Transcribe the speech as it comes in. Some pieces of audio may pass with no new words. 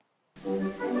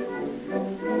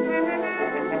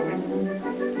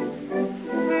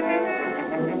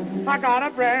I got a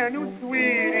brand new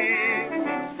sweetie,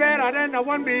 better than the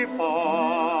one before.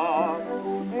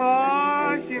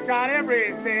 Oh, she's got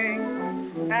everything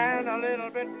and a little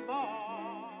bit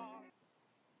more.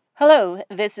 Hello,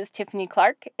 this is Tiffany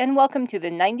Clark, and welcome to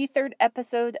the 93rd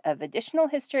episode of Additional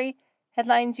History,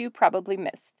 Headlines You Probably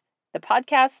Missed, the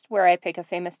podcast where I pick a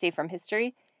famous day from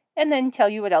history and then tell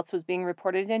you what else was being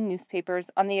reported in newspapers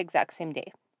on the exact same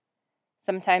day.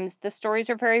 Sometimes the stories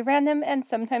are very random and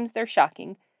sometimes they're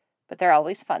shocking, but they're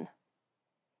always fun.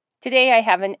 Today I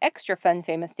have an extra fun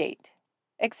famous date,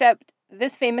 except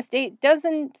this famous date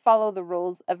doesn't follow the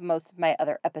rules of most of my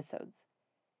other episodes.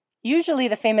 Usually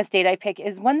the famous date I pick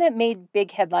is one that made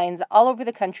big headlines all over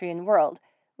the country and world,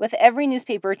 with every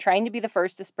newspaper trying to be the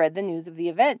first to spread the news of the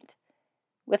event.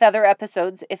 With other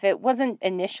episodes, if it wasn't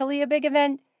initially a big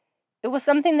event, it was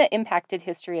something that impacted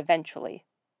history eventually.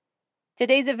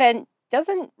 Today's event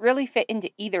doesn't really fit into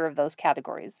either of those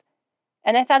categories,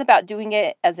 and I thought about doing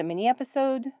it as a mini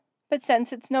episode, but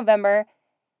since it's November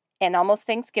and almost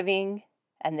Thanksgiving,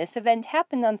 and this event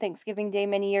happened on Thanksgiving Day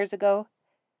many years ago,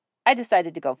 I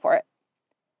decided to go for it.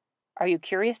 Are you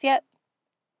curious yet?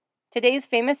 Today's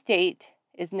famous date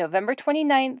is November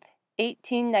 29th,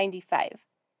 1895,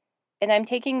 and I'm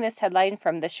taking this headline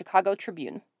from the Chicago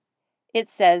Tribune. It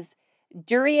says,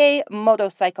 Duryea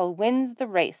motorcycle wins the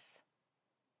race.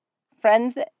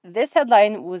 Friends, this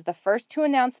headline was the first to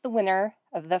announce the winner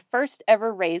of the first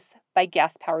ever race by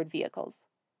gas-powered vehicles.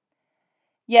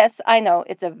 Yes, I know,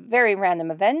 it's a very random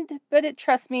event, but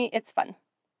trust me, it's fun.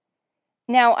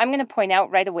 Now, I'm going to point out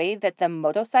right away that the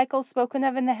motorcycle spoken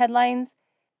of in the headlines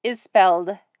is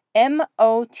spelled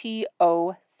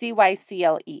Motocycle.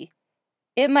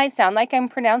 It might sound like I'm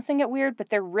pronouncing it weird, but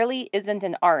there really isn't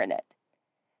an R in it.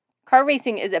 Car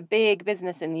racing is a big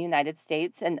business in the United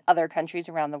States and other countries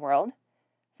around the world.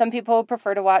 Some people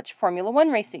prefer to watch Formula One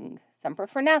racing, some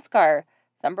prefer NASCAR,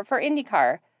 some prefer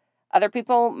IndyCar. Other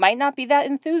people might not be that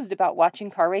enthused about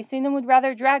watching car racing and would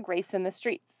rather drag race in the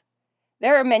streets.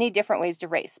 There are many different ways to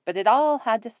race, but it all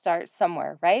had to start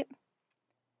somewhere, right?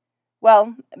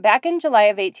 Well, back in July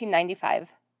of 1895,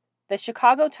 the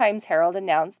Chicago Times-Herald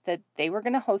announced that they were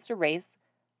going to host a race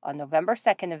on November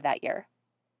 2nd of that year.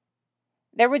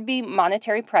 There would be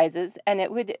monetary prizes, and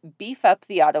it would beef up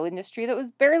the auto industry that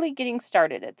was barely getting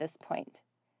started at this point.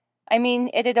 I mean,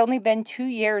 it had only been 2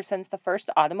 years since the first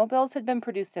automobiles had been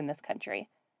produced in this country.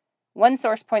 One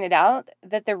source pointed out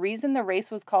that the reason the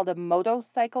race was called a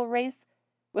motorcycle race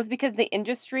was because the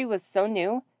industry was so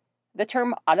new, the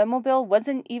term automobile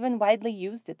wasn't even widely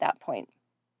used at that point.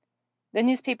 The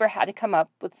newspaper had to come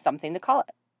up with something to call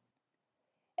it.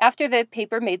 After the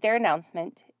paper made their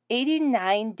announcement,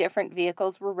 89 different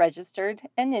vehicles were registered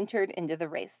and entered into the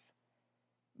race.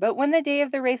 But when the day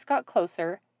of the race got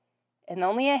closer, and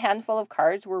only a handful of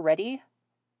cars were ready,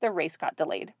 the race got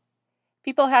delayed.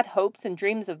 People had hopes and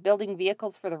dreams of building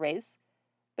vehicles for the race,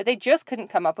 but they just couldn't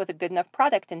come up with a good enough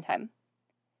product in time.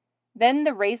 Then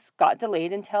the race got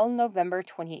delayed until November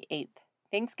 28th,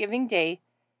 Thanksgiving Day,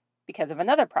 because of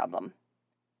another problem.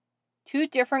 2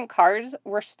 different cars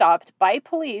were stopped by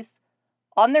police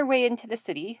on their way into the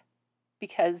city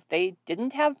because they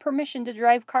didn't have permission to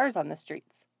drive cars on the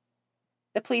streets.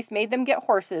 The police made them get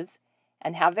horses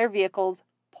and have their vehicles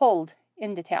pulled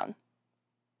into town.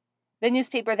 The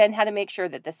newspaper then had to make sure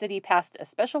that the city passed a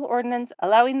special ordinance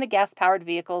allowing the gas-powered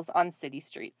vehicles on city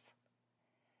streets.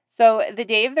 So the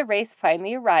day of the race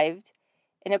finally arrived,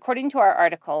 and according to our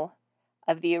article,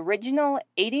 of the original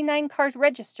 89 cars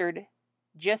registered,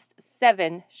 just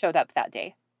 7 showed up that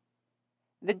day.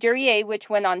 The Duryea, which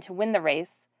went on to win the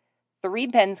race, 3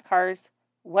 Benz cars,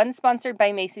 1 sponsored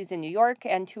by Macy's in New York,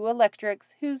 and 2 electrics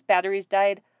whose batteries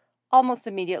died almost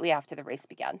immediately after the race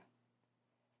began.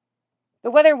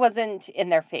 The weather wasn't in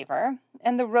their favor,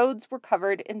 and the roads were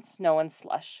covered in snow and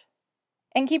slush.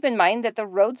 And keep in mind that the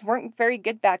roads weren't very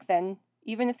good back then,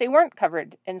 even if they weren't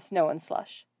covered in snow and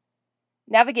slush.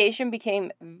 Navigation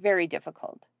became very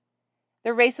difficult.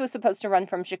 The race was supposed to run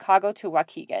from Chicago to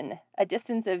Waukegan, a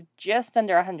distance of just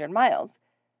under 100 miles,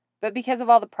 but because of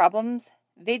all the problems,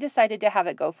 they decided to have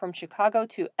it go from Chicago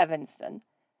to Evanston,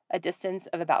 a distance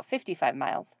of about 55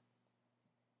 miles.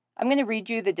 I'm going to read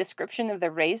you the description of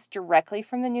the race directly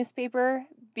from the newspaper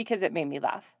because it made me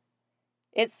laugh.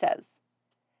 It says,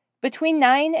 Between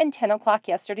 9 and 10 o'clock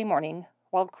yesterday morning,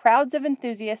 while crowds of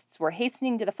enthusiasts were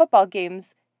hastening to the football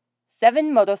games,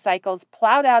 7 motorcycles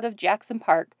plowed out of Jackson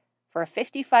Park for a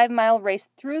 55-mile race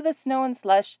through the snow and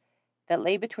slush that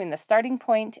lay between the starting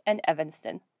point and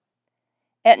Evanston.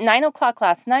 At 9 o'clock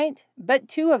last night, but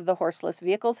 2 of the horseless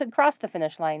vehicles had crossed the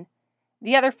finish line.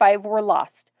 The other 5 were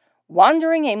lost,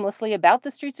 wandering aimlessly about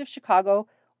the streets of Chicago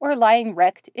or lying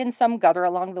wrecked in some gutter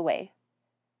along the way.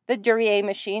 The Duryea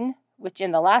machine, which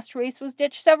in the last race was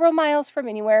ditched several miles from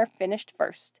anywhere, finished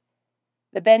first.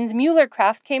 The Benz Mueller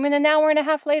craft came in an hour and a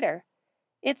half later.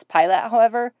 Its pilot,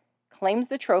 however, claims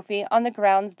the trophy on the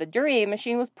grounds the Duryea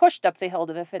machine was pushed up the hill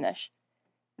to the finish.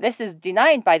 This is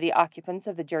denied by the occupants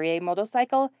of the Duryea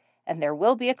motorcycle, and there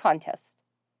will be a contest.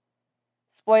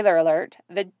 Spoiler alert,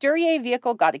 the Duryea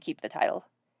vehicle got to keep the title.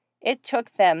 It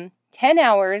took them 10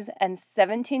 hours and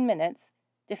 17 minutes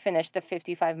to finish the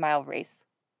 55-mile race.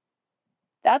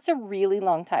 That's a really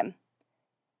long time.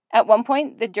 At one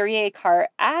point, the Duryea car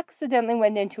accidentally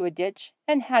went into a ditch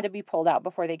and had to be pulled out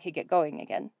before they could get going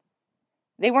again.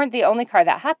 They weren't the only car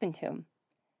that happened to.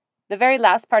 The very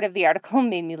last part of the article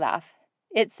made me laugh.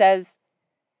 It says,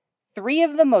 3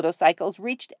 of the motorcycles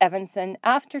reached Evanston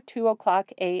after 2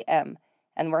 o'clock a.m.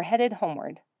 and were headed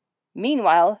homeward.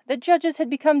 Meanwhile, the judges had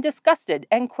become disgusted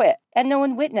and quit, and no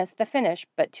one witnessed the finish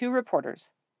but 2 reporters.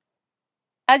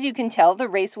 As you can tell, the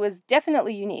race was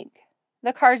definitely unique.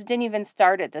 The cars didn't even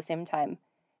start at the same time.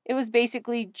 It was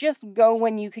basically just go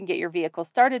when you can get your vehicle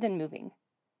started and moving.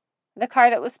 The car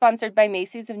that was sponsored by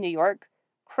Macy's of New York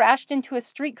crashed into a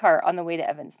streetcar on the way to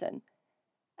Evanston.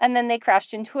 And then they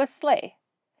crashed into a sleigh.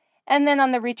 And then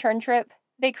on the return trip,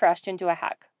 they crashed into a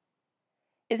hack.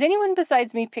 Is anyone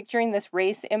besides me picturing this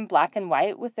race in black and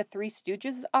white with the 3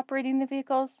 Stooges operating the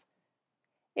vehicles?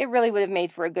 It really would have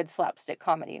made for a good slapstick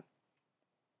comedy.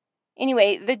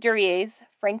 Anyway, the Duryeas,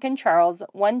 Frank and Charles,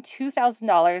 won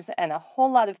 $2,000 and a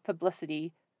whole lot of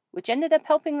publicity, which ended up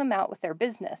helping them out with their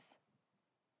business.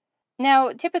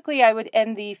 Now, typically I would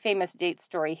end the famous date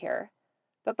story here,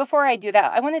 but before I do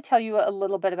that, I want to tell you a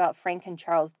little bit about Frank and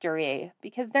Charles Duryea,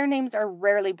 because their names are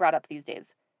rarely brought up these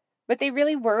days, but they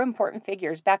really were important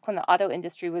figures back when the auto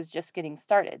industry was just getting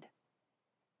started.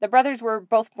 The brothers were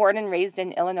both born and raised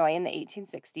in Illinois in the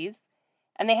 1860s,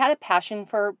 and they had a passion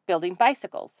for building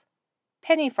bicycles.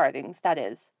 Penny farthings, that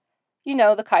is. You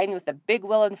know, the kind with a big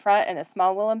wheel in front and a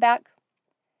small wheel in back.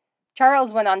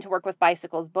 Charles went on to work with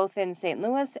bicycles both in St.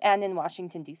 Louis and in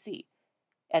Washington, D.C.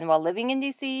 And while living in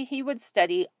D.C., he would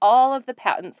study all of the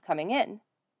patents coming in.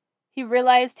 He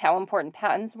realized how important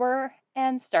patents were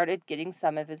and started getting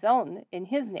some of his own in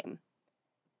his name.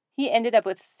 He ended up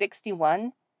with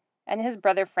 61, and his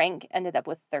brother Frank ended up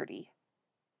with 30.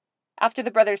 After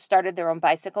the brothers started their own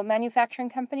bicycle manufacturing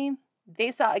company,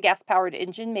 they saw a gas-powered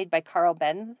engine made by Carl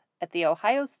Benz at the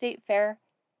Ohio State Fair,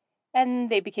 and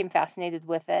they became fascinated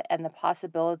with it and the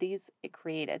possibilities it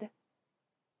created.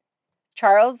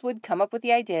 Charles would come up with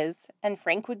the ideas, and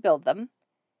Frank would build them,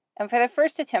 and for their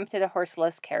first attempt at a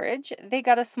horseless carriage, they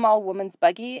got a small woman's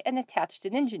buggy and attached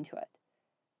an engine to it.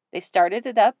 They started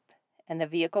it up, and the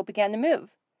vehicle began to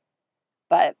move.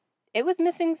 But it was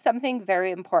missing something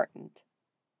very important: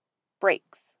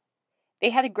 brakes. They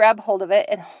had to grab hold of it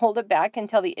and hold it back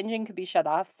until the engine could be shut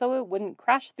off so it wouldn't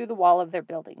crash through the wall of their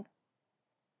building.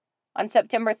 On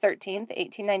September 13th,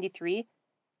 1893,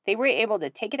 they were able to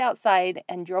take it outside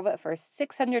and drove it for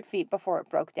 600 feet before it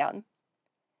broke down.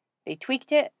 They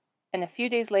tweaked it, and a few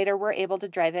days later were able to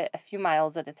drive it a few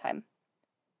miles at a time.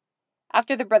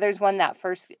 After the brothers won that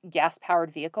first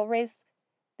gas-powered vehicle race,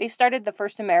 they started the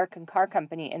first American car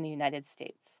company in the United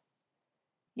States.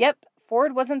 Yep,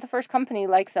 Ford wasn't the first company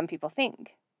like some people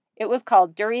think. It was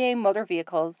called Duryea Motor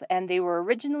Vehicles, and they were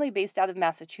originally based out of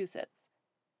Massachusetts.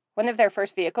 One of their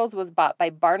first vehicles was bought by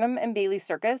Barnum and Bailey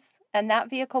Circus, and that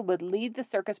vehicle would lead the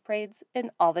circus parades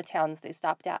in all the towns they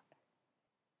stopped at.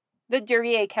 The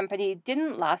Duryea Company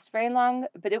didn't last very long,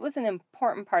 but it was an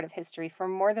important part of history for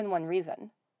more than one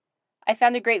reason. I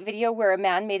found a great video where a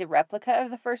man made a replica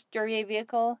of the first Duryea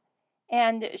vehicle,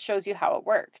 and it shows you how it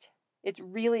worked. It's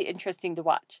really interesting to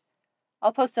watch.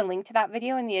 I'll post a link to that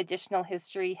video in the Additional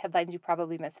History Headlines You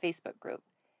Probably Missed Facebook group,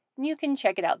 and you can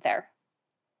check it out there.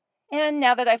 And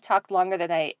now that I've talked longer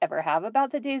than I ever have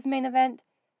about today's main event,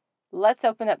 let's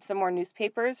open up some more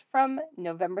newspapers from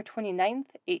November 29th,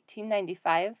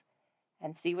 1895,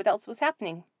 and see what else was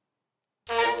happening.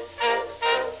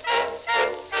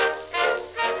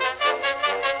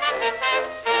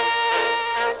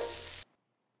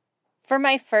 For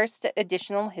my first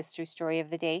additional history story of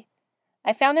the day,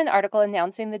 I found an article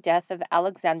announcing the death of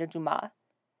Alexandre Dumas.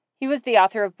 He was the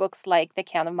author of books like The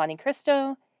Count of Monte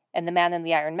Cristo, and The Man in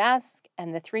the Iron Mask,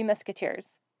 and The Three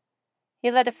Musketeers.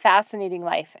 He led a fascinating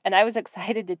life, and I was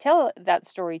excited to tell that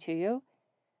story to you.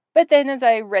 But then as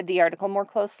I read the article more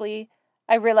closely,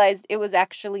 I realized it was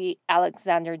actually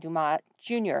Alexandre Dumas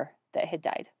Jr. that had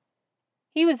died.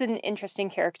 He was an interesting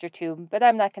character too, but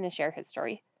I'm not going to share his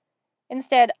story.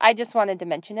 Instead, I just wanted to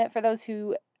mention it for those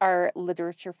who are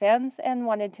literature fans and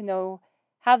wanted to know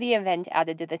how the event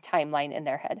added to the timeline in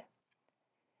their head.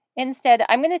 Instead,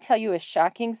 I'm going to tell you a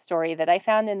shocking story that I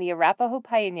found in the Arapahoe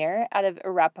Pioneer out of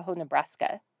Arapahoe,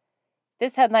 Nebraska.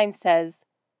 This headline says,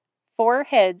 4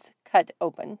 heads cut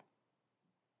open.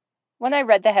 When I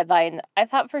read the headline, I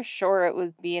thought for sure it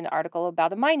would be an article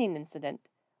about a mining incident,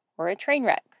 or a train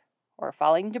wreck, or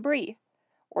falling debris,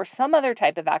 or some other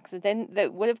type of accident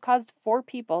that would have caused 4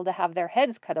 people to have their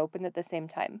heads cut open at the same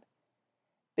time.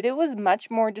 But it was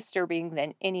much more disturbing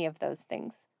than any of those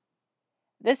things.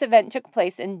 This event took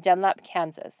place in Dunlap,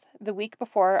 Kansas, the week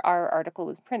before our article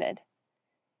was printed.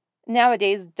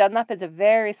 Nowadays, Dunlap is a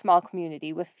very small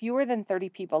community with fewer than 30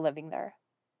 people living there.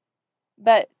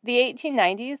 But the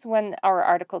 1890s, when our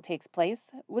article takes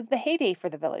place, was the heyday for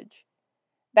the village.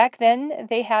 Back then,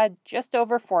 they had just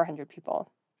over 400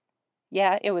 people.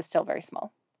 Yeah, it was still very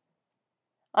small.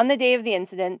 On the day of the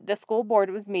incident, the school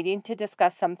board was meeting to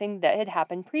discuss something that had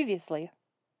happened previously.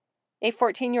 A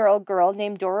 14-year-old girl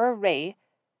named Dora Ray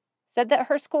said that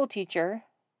her school teacher,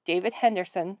 David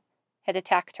Henderson, had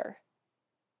attacked her.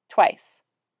 Twice.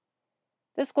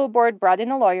 The school board brought in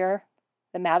a lawyer,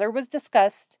 the matter was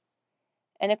discussed,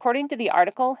 and according to the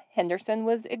article, Henderson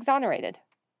was exonerated.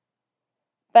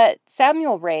 But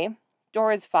Samuel Ray,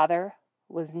 Dora's father,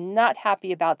 was not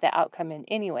happy about the outcome in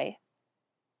any way.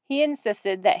 He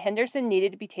insisted that Henderson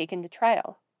needed to be taken to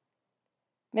trial.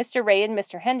 Mr. Ray and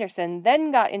Mr. Henderson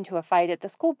then got into a fight at the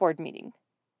school board meeting.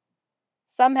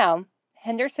 Somehow,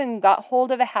 Henderson got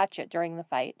hold of a hatchet during the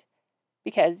fight,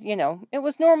 because, it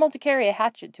was normal to carry a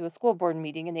hatchet to a school board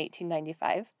meeting in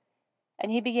 1895,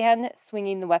 and he began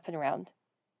swinging the weapon around.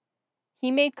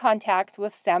 He made contact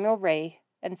with Samuel Ray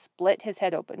and split his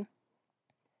head open.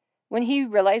 When he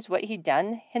realized what he'd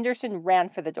done, Henderson ran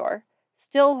for the door,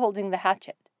 still holding the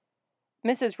hatchet.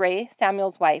 Mrs. Ray,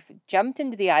 Samuel's wife, jumped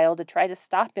into the aisle to try to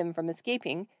stop him from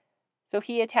escaping, so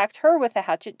he attacked her with the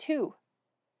hatchet too.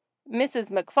 Mrs.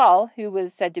 McFall, who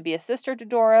was said to be a sister to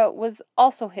Dora, was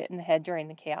also hit in the head during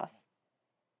the chaos.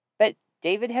 But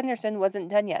David Henderson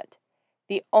wasn't done yet.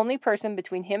 The only person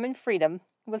between him and freedom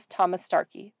was Thomas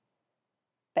Starkey.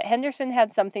 But Henderson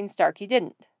had something Starkey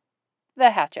didn't.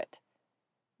 The hatchet.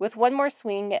 With one more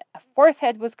swing, a 4th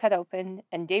head was cut open,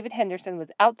 and David Henderson was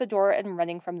out the door and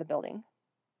running from the building.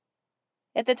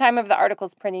 At the time of the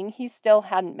article's printing, he still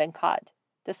hadn't been caught,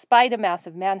 despite a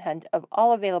massive manhunt of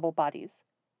all available bodies.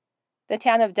 The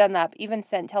town of Dunlap even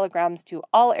sent telegrams to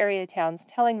all area towns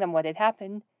telling them what had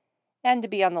happened and to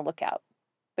be on the lookout,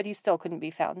 but he still couldn't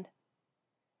be found.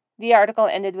 The article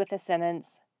ended with a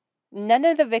sentence, "None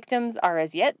of the victims are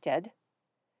as yet dead."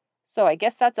 So I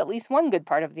guess that's at least one good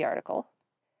part of the article.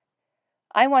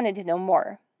 I wanted to know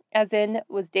more, as in,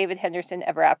 was David Henderson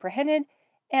ever apprehended,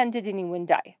 and did anyone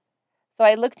die? So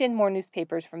I looked in more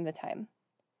newspapers from the time.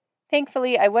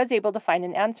 Thankfully, I was able to find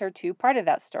an answer to part of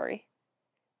that story.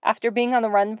 After being on the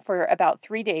run for about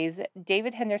 3 days,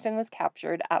 David Henderson was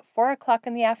captured at 4 o'clock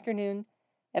in the afternoon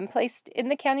and placed in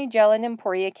the county jail in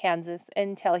Emporia, Kansas,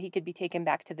 until he could be taken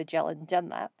back to the jail in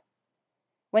Dunlap.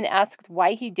 When asked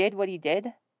why he did what he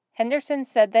did, Henderson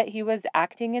said that he was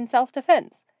acting in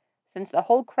self-defense, since the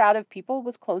whole crowd of people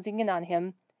was closing in on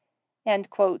him and,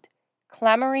 quote,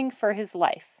 clamoring for his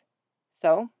life.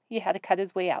 So he had to cut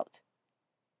his way out.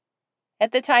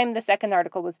 At the time the second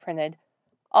article was printed,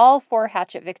 all 4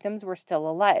 hatchet victims were still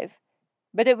alive,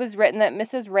 but it was written that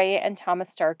Mrs. Ray and Thomas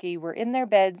Starkey were in their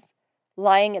beds,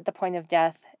 lying at the point of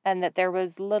death, and that there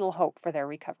was little hope for their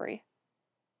recovery.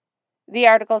 The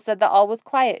article said that all was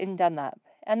quiet in Dunlap,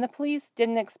 and the police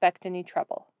didn't expect any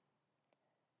trouble.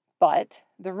 But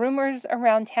the rumors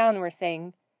around town were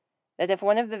saying that if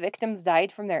one of the victims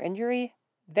died from their injury,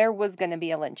 there was going to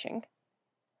be a lynching.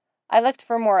 I looked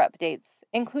for more updates,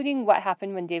 including what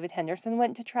happened when David Henderson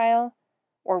went to trial,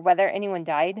 or whether anyone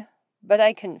died, but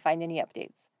I couldn't find any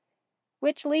updates,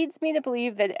 which leads me to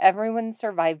believe that everyone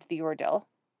survived the ordeal.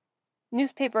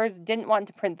 Newspapers didn't want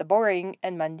to print the boring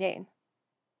and mundane.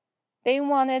 They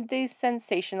wanted these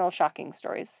sensational, shocking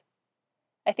stories.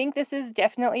 I think this is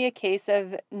definitely a case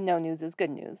of no news is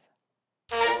good news.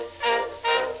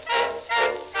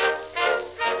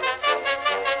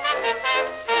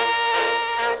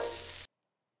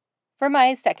 For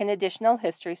my second additional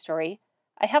history story,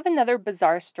 I have another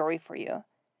bizarre story for you.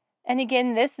 And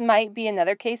again, this might be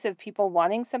another case of people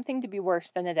wanting something to be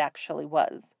worse than it actually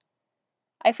was.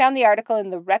 I found the article in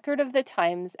the Record of the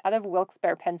Times out of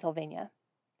Wilkes-Barre, Pennsylvania.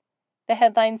 The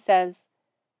headline says,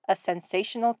 "A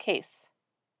sensational case."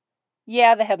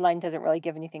 Yeah, the headline doesn't really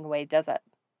give anything away, does it?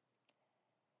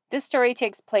 This story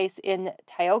takes place in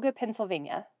Tioga,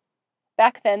 Pennsylvania.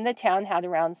 Back then, the town had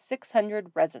around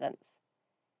 600 residents.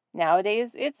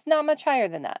 Nowadays, it's not much higher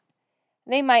than that.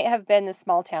 They might have been a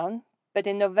small town, but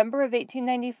in November of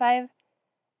 1895,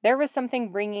 there was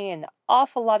something bringing an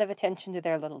awful lot of attention to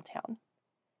their little town.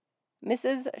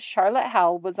 Mrs. Charlotte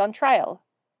Howell was on trial,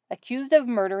 accused of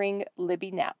murdering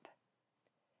Libby Knapp.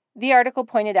 The article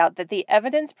pointed out that the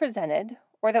evidence presented,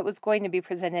 or that was going to be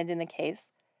presented in the case,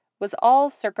 was all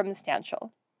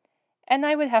circumstantial, and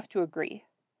I would have to agree.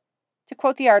 To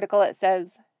quote the article, it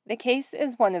says, "The case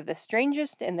is one of the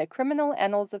strangest in the criminal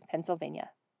annals of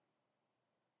Pennsylvania."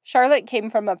 Charlotte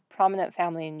came from a prominent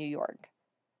family in New York.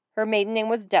 Her maiden name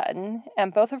was Dutton,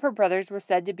 and both of her brothers were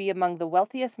said to be among the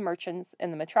wealthiest merchants in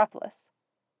the metropolis.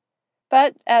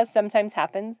 But, as sometimes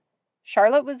happens,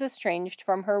 Charlotte was estranged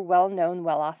from her well-known,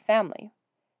 well-off family.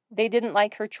 They didn't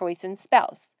like her choice in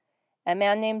spouse, a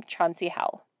man named Chauncey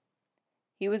Howell.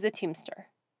 He was a teamster.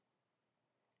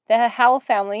 The Howell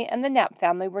family and the Knapp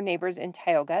family were neighbors in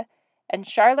Tioga, and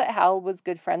Charlotte Howell was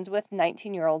good friends with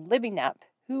 19-year-old Libby Knapp,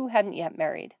 who hadn't yet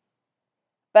married.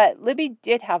 But Libby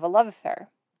did have a love affair.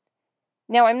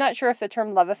 Now, I'm not sure if the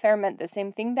term love affair meant the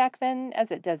same thing back then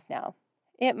as it does now.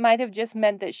 It might have just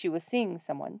meant that she was seeing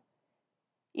someone.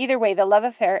 Either way, the love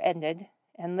affair ended,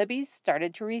 and Libby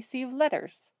started to receive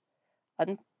letters.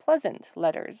 Unpleasant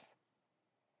letters.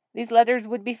 These letters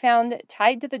would be found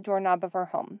tied to the doorknob of her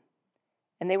home,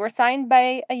 and they were signed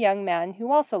by a young man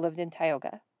who also lived in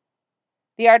Tioga.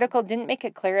 The article didn't make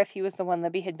it clear if he was the one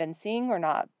Libby had been seeing or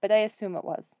not, but I assume it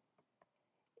was.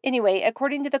 Anyway,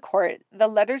 according to the court, the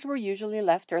letters were usually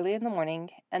left early in the morning,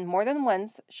 and more than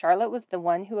once, Charlotte was the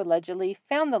one who allegedly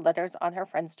found the letters on her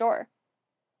friend's door.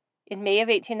 In May of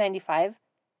 1895,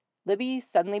 Libby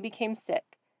suddenly became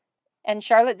sick, and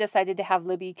Charlotte decided to have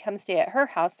Libby come stay at her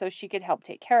house so she could help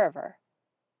take care of her.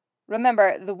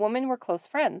 Remember, the women were close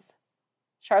friends.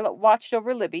 Charlotte watched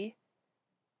over Libby,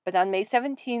 but on May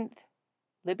 17th,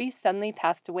 Libby suddenly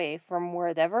passed away from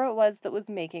whatever it was that was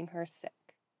making her sick.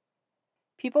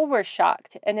 People were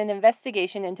shocked, and an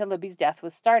investigation into Libby's death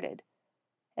was started,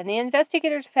 and the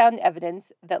investigators found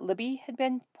evidence that Libby had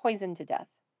been poisoned to death.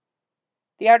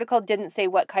 The article didn't say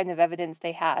what kind of evidence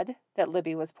they had that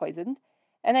Libby was poisoned,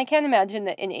 and I can't imagine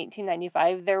that in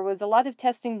 1895 there was a lot of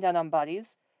testing done on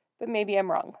bodies, but maybe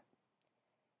I'm wrong.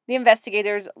 The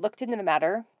investigators looked into the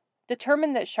matter,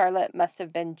 determined that Charlotte must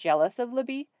have been jealous of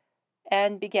Libby,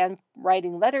 and began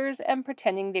writing letters and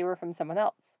pretending they were from someone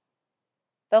else.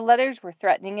 The letters were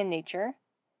threatening in nature,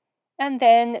 and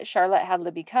then Charlotte had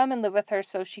Libby come and live with her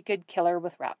so she could kill her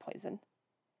with rat poison.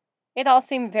 It all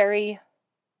seemed very,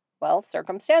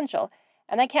 circumstantial,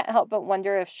 and I can't help but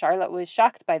wonder if Charlotte was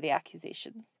shocked by the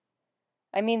accusations.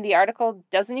 I mean, the article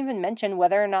doesn't even mention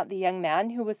whether or not the young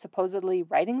man who was supposedly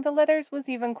writing the letters was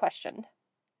even questioned.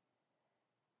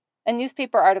 A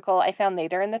newspaper article I found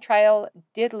later in the trial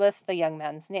did list the young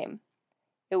man's name.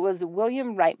 It was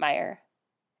William Reitmeyer,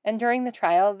 and during the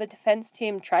trial, the defense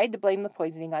team tried to blame the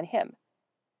poisoning on him.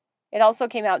 It also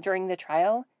came out during the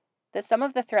trial that some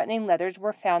of the threatening letters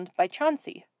were found by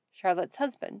Chauncey, Charlotte's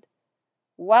husband,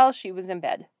 while she was in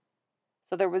bed,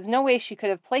 so there was no way she could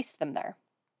have placed them there.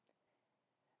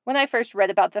 When I first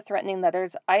read about the threatening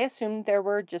letters, I assumed there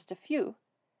were just a few,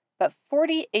 but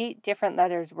 48 different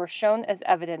letters were shown as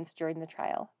evidence during the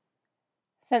trial.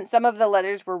 Since some of the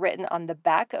letters were written on the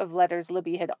back of letters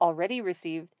Libby had already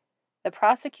received, the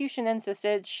prosecution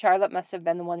insisted Charlotte must have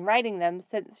been the one writing them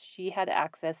since she had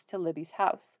access to Libby's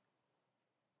house.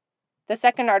 The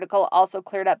second article also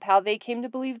cleared up how they came to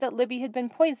believe that Libby had been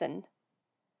poisoned.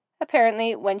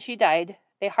 Apparently, when she died,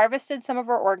 they harvested some of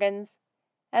her organs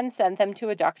and sent them to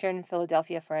a doctor in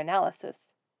Philadelphia for analysis.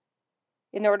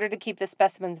 In order to keep the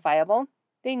specimens viable,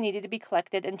 they needed to be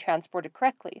collected and transported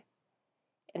correctly.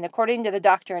 And according to the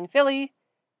doctor in Philly,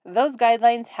 those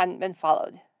guidelines hadn't been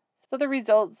followed, so the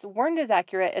results weren't as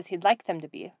accurate as he'd like them to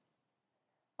be.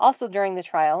 Also during the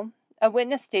trial, a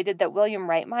witness stated that William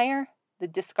Reitmeyer, the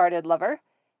discarded lover,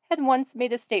 had once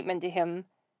made a statement to him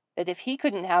that if he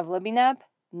couldn't have Libby Knapp,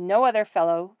 no other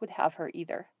fellow would have her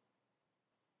either.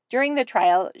 During the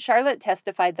trial, Charlotte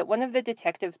testified that one of the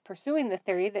detectives pursuing the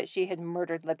theory that she had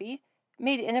murdered Libby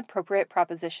made inappropriate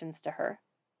propositions to her.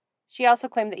 She also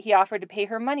claimed that he offered to pay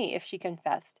her money if she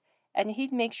confessed, and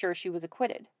he'd make sure she was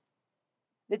acquitted.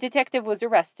 The detective was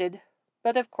arrested,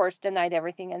 but of course denied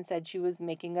everything and said she was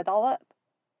making it all up.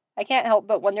 I can't help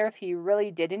but wonder if he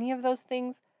really did any of those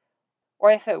things,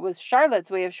 or if it was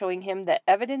Charlotte's way of showing him that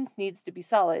evidence needs to be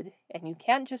solid, and you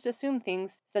can't just assume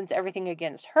things since everything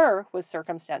against her was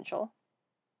circumstantial.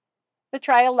 The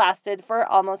trial lasted for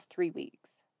almost 3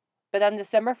 weeks, but on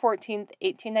December 14,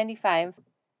 1895,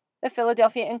 the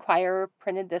Philadelphia Inquirer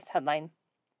printed this headline: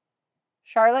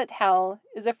 "Charlotte Howell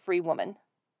is a free woman.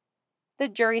 The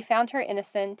jury found her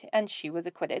innocent, and she was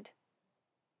acquitted.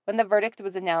 When the verdict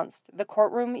was announced, the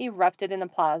courtroom erupted in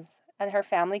applause, and her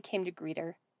family came to greet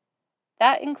her.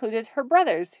 That included her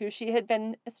brothers, who she had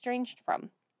been estranged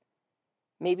from.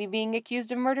 Maybe being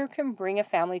accused of murder can bring a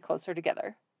family closer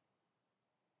together.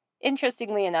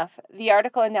 Interestingly enough, the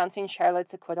article announcing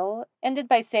Charlotte's acquittal ended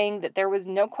by saying that there was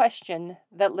no question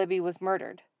that Libby was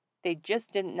murdered. They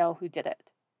just didn't know who did it.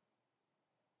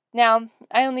 Now,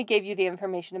 I only gave you the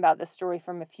information about this story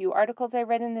from a few articles I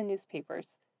read in the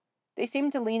newspapers. They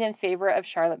seemed to lean in favor of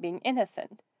Charlotte being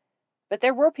innocent, but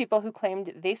there were people who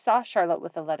claimed they saw Charlotte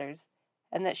with the letters,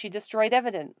 and that she destroyed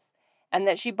evidence, and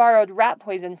that she borrowed rat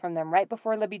poison from them right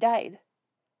before Libby died.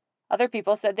 Other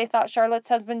people said they thought Charlotte's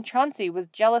husband Chauncey was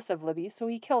jealous of Libby, so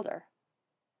he killed her.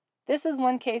 This is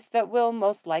one case that will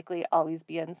most likely always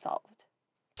be unsolved.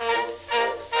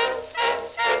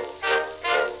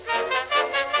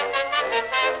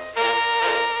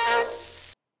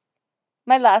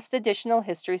 My last additional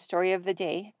history story of the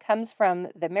day comes from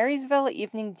the Marysville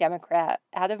Evening Democrat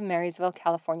out of Marysville,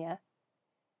 California.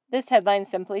 This headline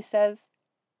simply says,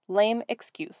 "Lame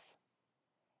Excuse."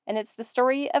 And it's the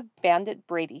story of Bandit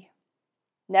Brady.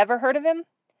 Never heard of him?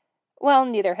 Well,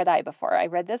 neither had I before I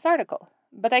read this article,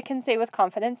 but I can say with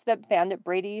confidence that Bandit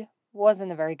Brady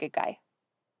wasn't a very good guy.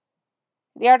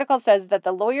 The article says that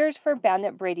the lawyers for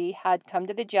Bandit Brady had come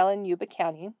to the jail in Yuba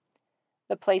County,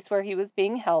 the place where he was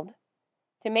being held,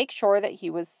 to make sure that he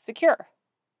was secure.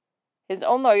 His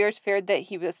own lawyers feared that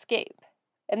he would escape,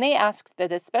 and they asked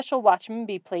that a special watchman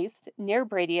be placed near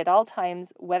Brady at all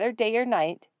times, whether day or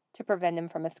night, to prevent him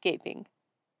from escaping.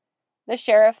 The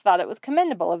sheriff thought it was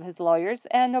commendable of his lawyers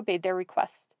and obeyed their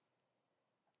request.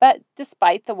 But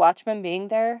despite the watchman being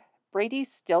there, Brady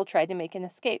still tried to make an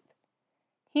escape.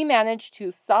 He managed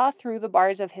to saw through the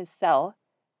bars of his cell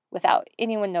without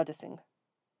anyone noticing.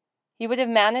 He would have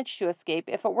managed to escape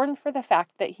if it weren't for the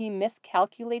fact that he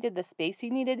miscalculated the space he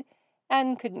needed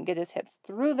and couldn't get his hips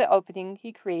through the opening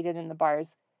he created in the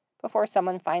bars before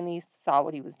someone finally saw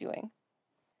what he was doing.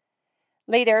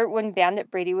 Later, when Bandit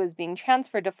Brady was being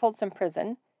transferred to Folsom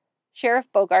Prison,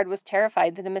 Sheriff Bogard was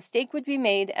terrified that a mistake would be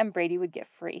made and Brady would get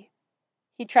free.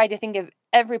 He tried to think of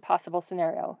every possible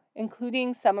scenario,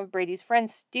 including some of Brady's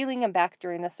friends stealing him back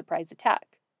during the surprise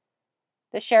attack.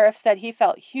 The sheriff said he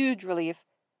felt huge relief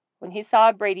when he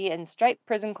saw Brady in striped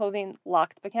prison clothing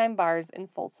locked behind bars in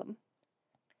Folsom.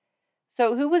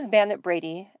 So who was Bandit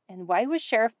Brady, and why was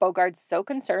Sheriff Bogard so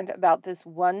concerned about this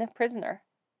one prisoner?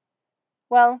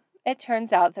 Well, it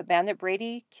turns out that Bandit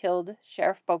Brady killed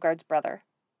Sheriff Bogard's brother.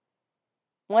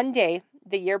 One day,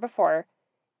 the year before,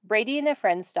 Brady and a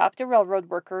friend stopped a railroad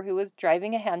worker who was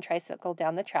driving a hand tricycle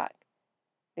down the track.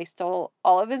 They stole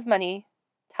all of his money,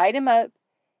 tied him up,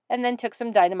 and then took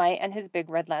some dynamite and his big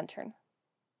red lantern.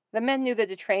 The men knew that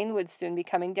a train would soon be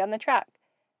coming down the track,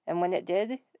 and when it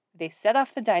did, they set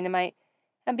off the dynamite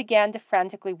and began to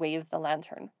frantically wave the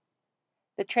lantern.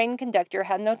 The train conductor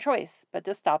had no choice but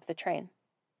to stop the train.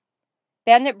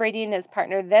 Bandit Brady and his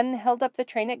partner then held up the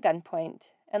train at gunpoint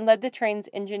and led the train's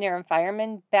engineer and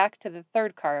fireman back to the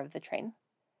third car of the train.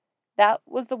 That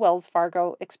was the Wells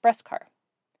Fargo Express car.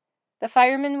 The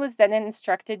fireman was then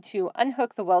instructed to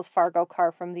unhook the Wells Fargo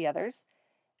car from the others,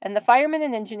 and the fireman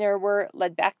and engineer were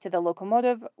led back to the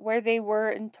locomotive, where they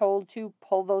were told to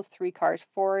pull those three cars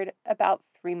forward about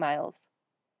 3 miles,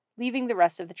 leaving the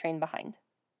rest of the train behind.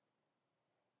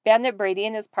 Bandit Brady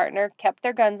and his partner kept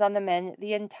their guns on the men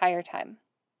the entire time.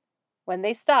 When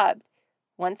they stopped,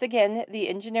 once again the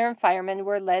engineer and fireman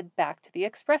were led back to the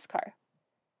express car.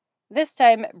 This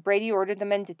time, Brady ordered the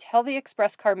men to tell the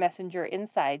express car messenger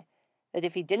inside that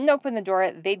if he didn't open the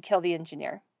door, they'd kill the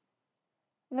engineer.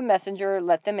 The messenger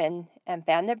let them in, and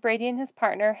Bandit Brady and his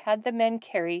partner had the men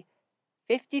carry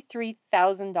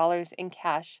 $53,000 in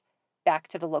cash back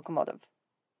to the locomotive.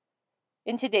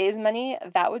 In today's money,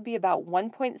 that would be about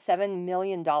 $1.7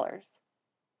 million.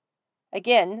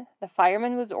 Again, the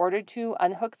fireman was ordered to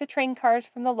unhook the train cars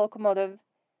from the locomotive,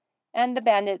 and the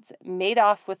bandits made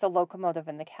off with the locomotive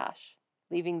and the cash,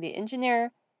 leaving the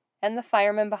engineer and the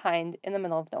fireman behind in the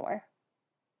middle of nowhere.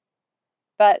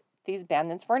 But these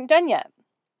bandits weren't done yet.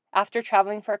 After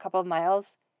traveling for a couple of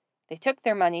miles, they took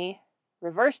their money,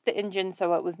 reversed the engine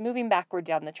so it was moving backward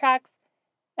down the tracks,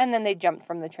 and then they jumped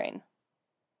from the train.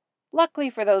 Luckily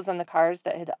for those on the cars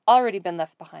that had already been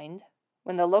left behind,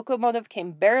 when the locomotive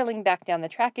came barreling back down the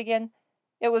track again,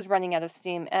 it was running out of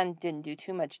steam and didn't do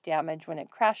too much damage when it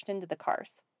crashed into the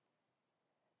cars.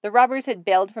 The robbers had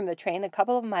bailed from the train a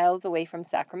couple of miles away from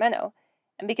Sacramento,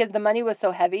 and because the money was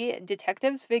so heavy,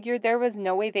 detectives figured there was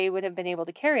no way they would have been able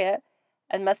to carry it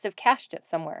and must have cached it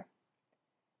somewhere.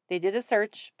 They did a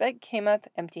search, but came up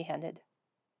empty-handed.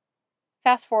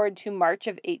 Fast forward to March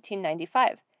of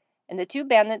 1895, and the two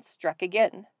bandits struck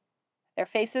again. Their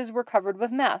faces were covered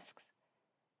with masks,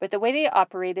 but the way they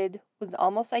operated was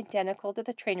almost identical to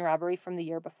the train robbery from the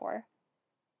year before.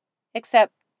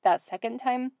 Except that second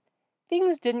time,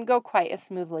 things didn't go quite as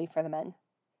smoothly for the men.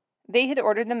 They had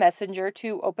ordered the messenger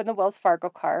to open the Wells Fargo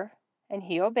car, and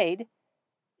he obeyed,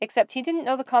 except he didn't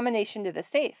know the combination to the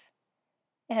safe.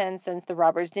 And since the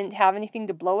robbers didn't have anything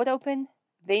to blow it open,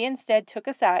 they instead took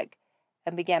a sack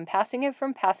and began passing it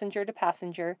from passenger to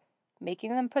passenger,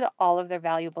 making them put all of their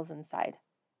valuables inside.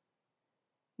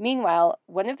 Meanwhile,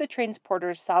 one of the train's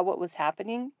porters saw what was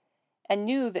happening and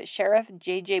knew that Sheriff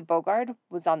J.J. Bogard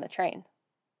was on the train,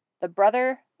 the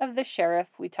brother of the sheriff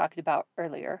we talked about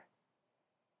earlier,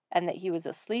 and that he was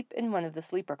asleep in one of the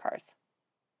sleeper cars.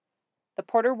 The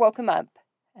porter woke him up,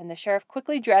 and the sheriff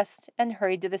quickly dressed and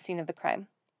hurried to the scene of the crime.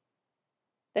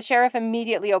 The sheriff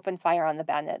immediately opened fire on the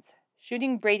bandits,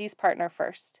 shooting Brady's partner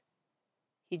first.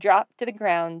 He dropped to the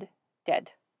ground,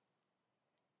 dead.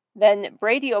 Then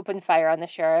Brady opened fire on the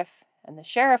sheriff, and the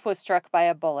sheriff was struck by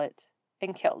a bullet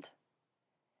and killed.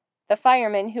 The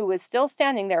fireman, who was still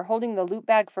standing there holding the loot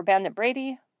bag for Bandit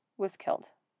Brady, was killed.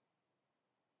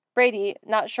 Brady,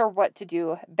 not sure what to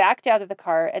do, backed out of the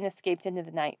car and escaped into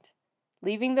the night,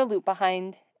 leaving the loot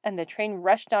behind, and the train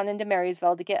rushed on into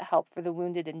Marysville to get help for the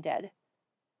wounded and dead.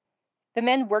 The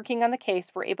men working on the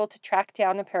case were able to track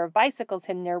down a pair of bicycles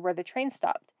hidden near where the train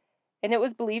stopped, and it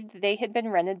was believed they had been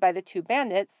rented by the two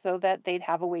bandits so that they'd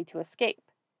have a way to escape.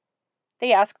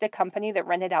 They asked a company that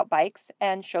rented out bikes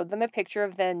and showed them a picture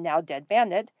of the now dead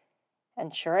bandit,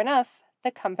 and sure enough, the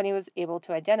company was able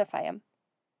to identify him.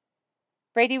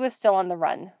 Brady was still on the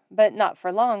run, but not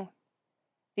for long.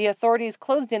 The authorities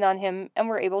closed in on him and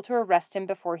were able to arrest him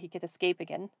before he could escape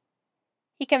again.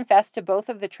 He confessed to both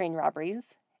of the train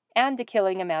robberies and to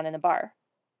killing a man in a bar.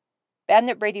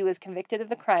 Bandit Brady was convicted of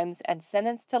the crimes and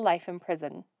sentenced to life in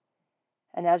prison.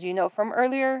 And as you know from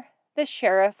earlier, the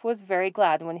sheriff was very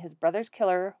glad when his brother's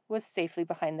killer was safely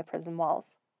behind the prison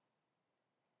walls.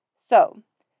 So,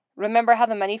 remember how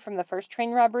the money from the first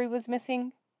train robbery was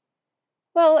missing?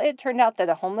 Well, it turned out that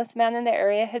a homeless man in the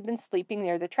area had been sleeping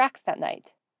near the tracks that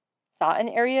night, saw an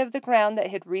area of the ground that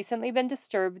had recently been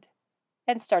disturbed,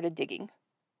 and started digging.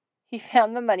 He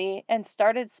found the money and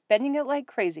started spending it like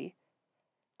crazy.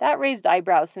 That raised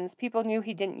eyebrows since people knew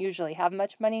he didn't usually have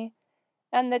much money,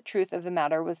 and the truth of the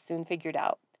matter was soon figured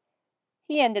out.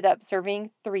 He ended up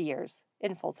serving 3 years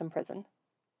in Folsom Prison.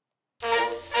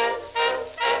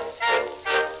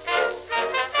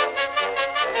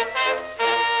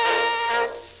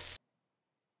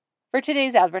 For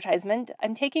today's advertisement,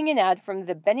 I'm taking an ad from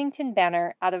the Bennington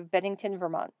Banner out of Bennington,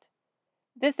 Vermont.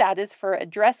 This ad is for a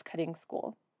dress cutting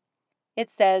school.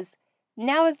 It says,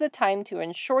 "Now is the time to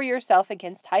insure yourself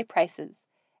against high prices,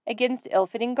 against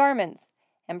ill-fitting garments,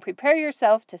 and prepare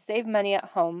yourself to save money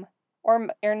at home or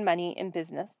earn money in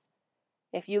business.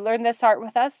 If you learn this art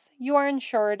with us, you are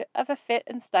insured of a fit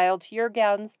and style to your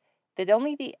gowns that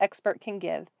only the expert can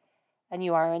give, and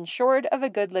you are insured of a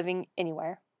good living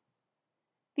anywhere."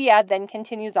 The ad then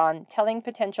continues on, telling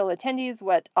potential attendees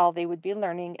what all they would be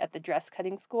learning at the dress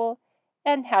cutting school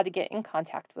and how to get in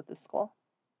contact with the school.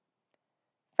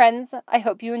 Friends, I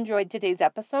hope you enjoyed today's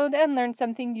episode and learned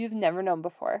something you've never known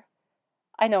before.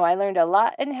 I know I learned a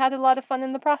lot and had a lot of fun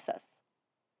in the process.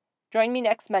 Join me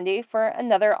next Monday for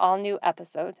another all-new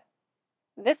episode.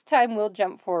 This time we'll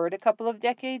jump forward a couple of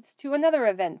decades to another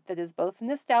event that is both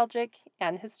nostalgic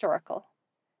and historical.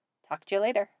 Talk to you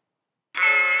later.